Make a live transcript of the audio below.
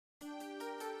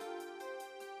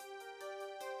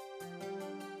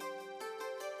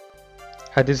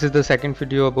This is the second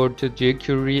video about the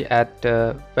jQuery at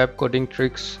Web Coding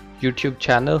Tricks YouTube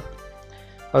channel.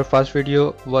 Our first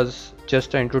video was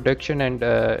just an introduction, and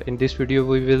in this video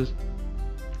we will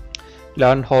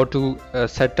learn how to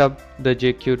set up the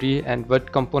jQuery and what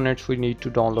components we need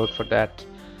to download for that.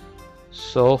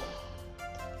 So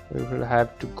we will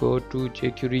have to go to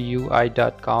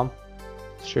JQuery-ui.com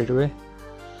straight away.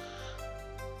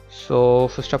 So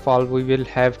first of all, we will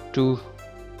have to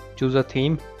choose a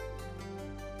theme.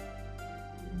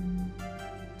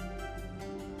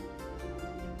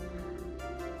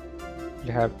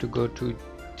 You have to go to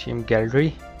theme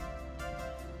gallery,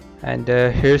 and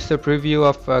here's the preview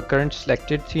of current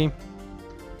selected theme.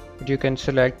 But you can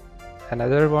select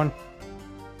another one,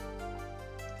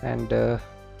 and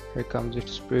here comes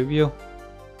its preview.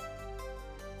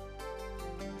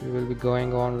 We will be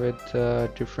going on with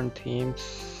different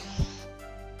themes,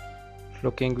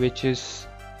 looking which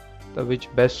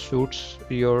best suits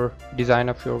your design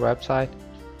of your website.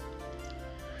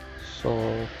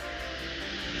 So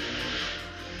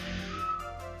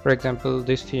for example,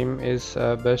 this theme is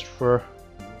best for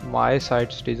my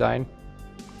site's design.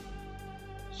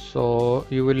 So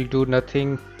you will do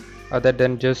nothing other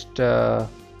than just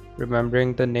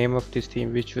remembering the name of this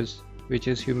theme, which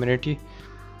is Humanity.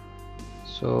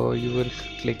 So you will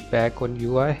click back on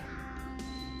UI,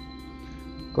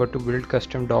 go to build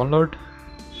custom download.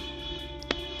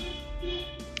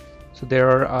 So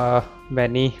there are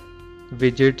many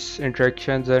widgets,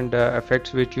 interactions and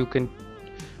effects which you can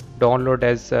download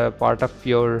as part of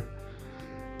your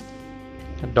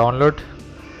download.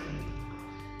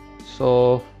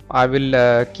 So I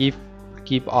will keep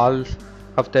all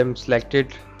of them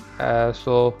selected,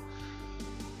 so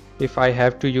if I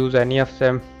have to use any of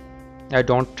them, I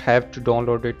don't have to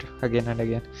download it again and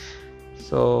again.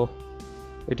 So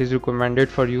it is recommended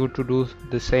for you to do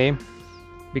the same,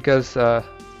 because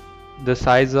the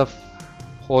size of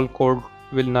whole code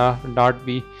will not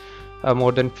be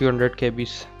more than few hundred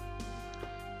kbs.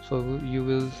 So you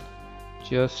will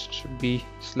just be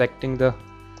selecting the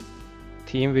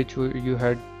theme which you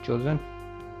had chosen,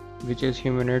 which is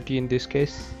Humanity in this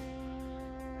case,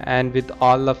 and with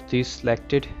all of these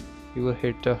selected, you will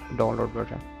hit the download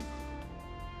button.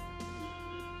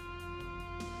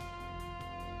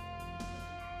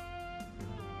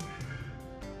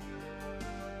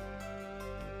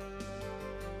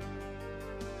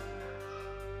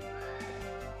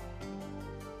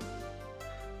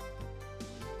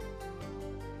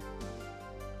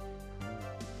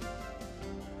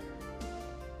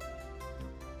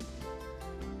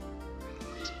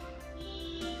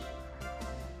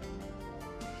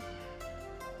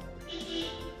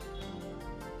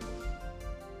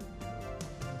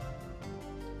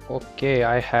 Okay,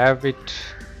 I have it.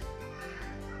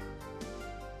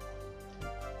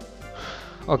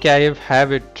 Okay, I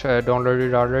have it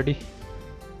downloaded already.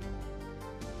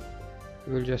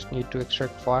 You will just need to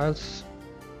extract files.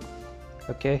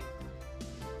 Okay,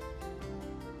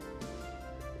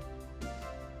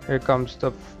 here comes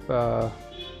the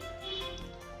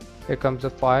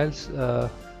files.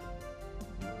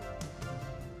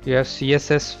 You have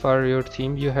CSS for your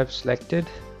theme you have selected.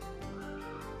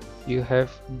 You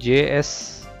have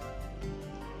JS,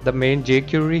 the main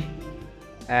jQuery,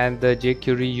 and the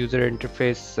jQuery user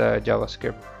interface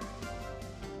JavaScript.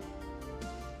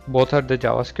 Both are the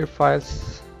JavaScript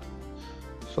files.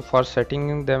 So for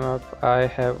setting them up, I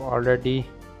have already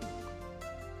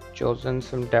chosen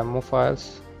some demo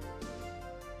files.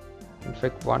 In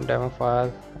fact, one demo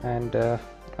file, and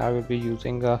I will be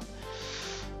using a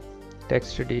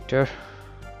text editor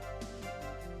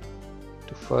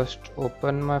to first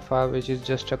open my file, which is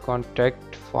just a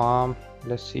contact form.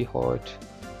 Let's see how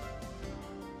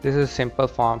this is a simple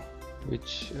form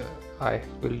which I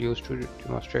will use to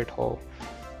demonstrate how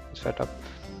to set up.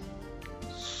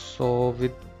 So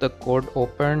with the code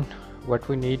open, what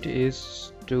we need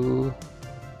is to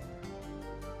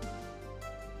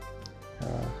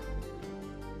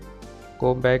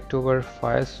go back to our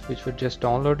files which we just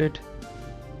downloaded.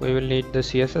 We will need the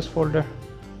CSS folder.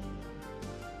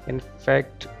 In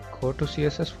fact, go to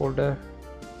CSS folder,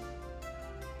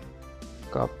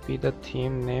 copy the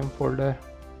theme name folder,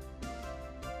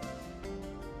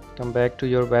 come back to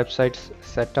your website's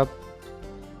setup,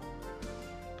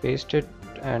 paste it,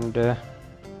 and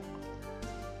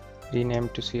rename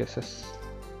to CSS.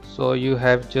 So you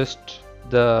have just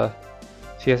the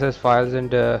CSS files, and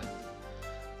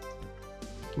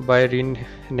by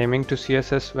renaming to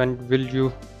CSS, when will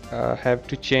you have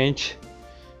to change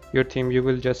your theme, you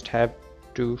will just have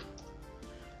to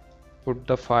put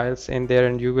the files in there,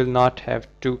 and you will not have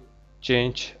to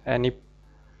change anything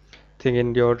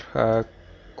in your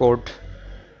code.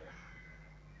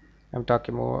 I'm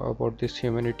talking more about this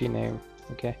humanity name.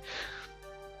 Okay,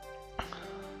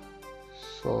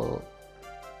 so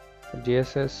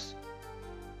GSS,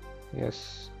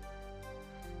 yes,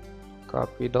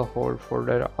 copy the whole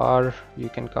folder, or you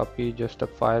can copy just the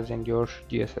files in your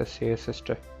GSS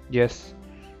CSS yes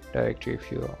directory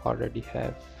if you already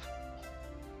have.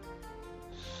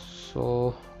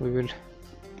 So we will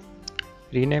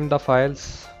rename the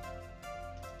files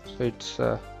so it's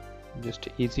just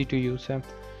easy to use them.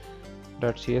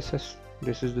 .css,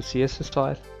 this is the CSS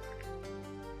file,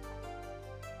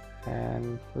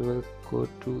 and we will go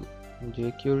to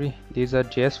jQuery. These are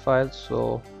JS files,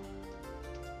 so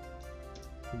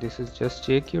this is just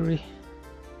jQuery.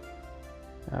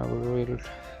 We will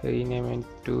rename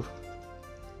into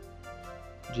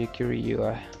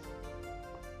JQuery-ui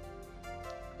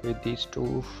with these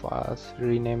two files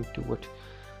renamed to what.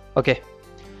 Okay,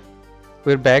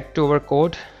 we're back to our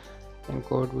code. In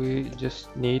code we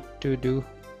just need to do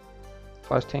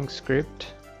first thing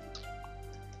script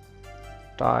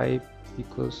type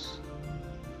equals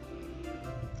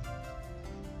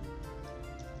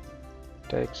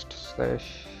text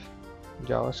slash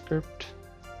JavaScript,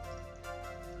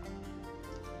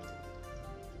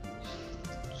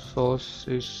 source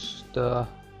is the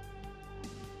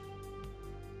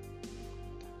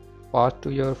path to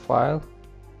your file.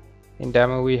 In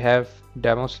demo we have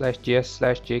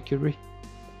demo/js/jQuery,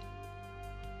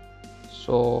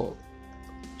 so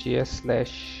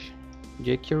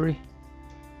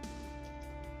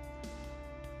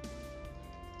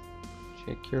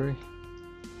js/jQuery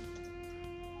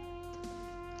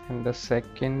and the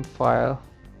second file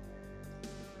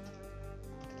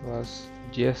was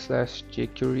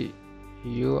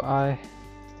js/jQuery-ui.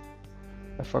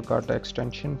 I forgot the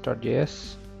extension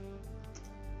 .js.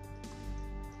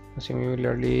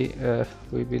 Similarly,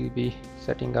 we will be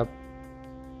setting up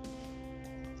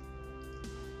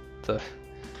the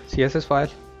CSS file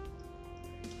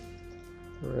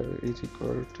where is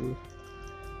equal to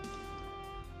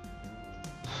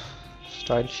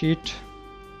style sheet,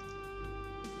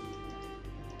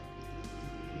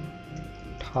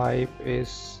 type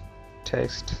is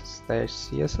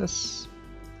text/CSS,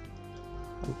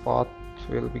 and path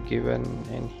will be given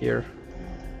in here,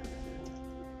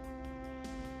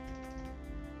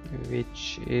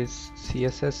 which is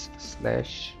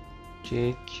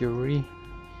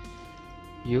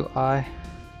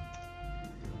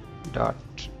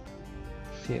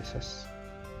css/jQuery-ui.css.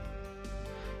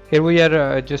 Here we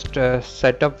are just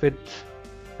set up with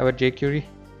our jQuery.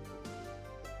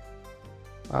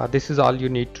 This is all you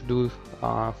need to do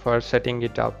for setting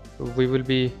it up. We will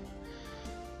be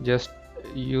just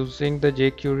using the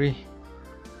jQuery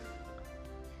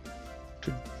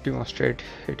to demonstrate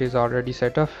it is already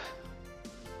set up.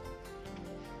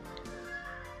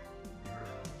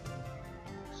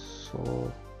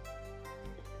 So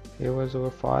here was our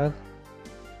file.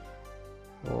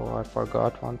 Oh, I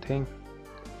forgot one thing.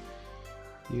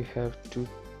 You have to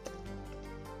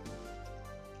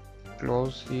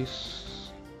close this.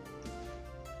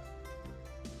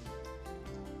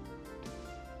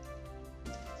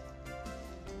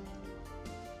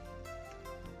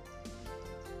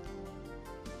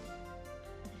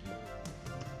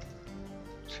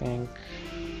 Think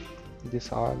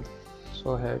this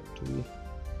also had to be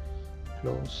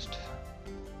closed.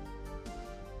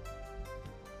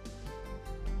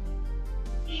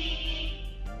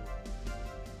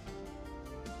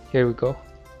 Here we go.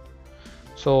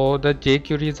 So the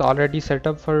jQuery is already set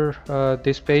up for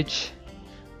this page,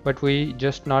 but we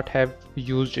just not have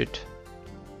used it.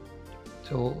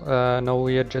 So now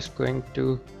we are just going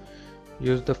to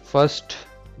use the first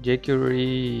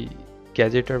jQuery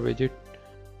gadgeter widget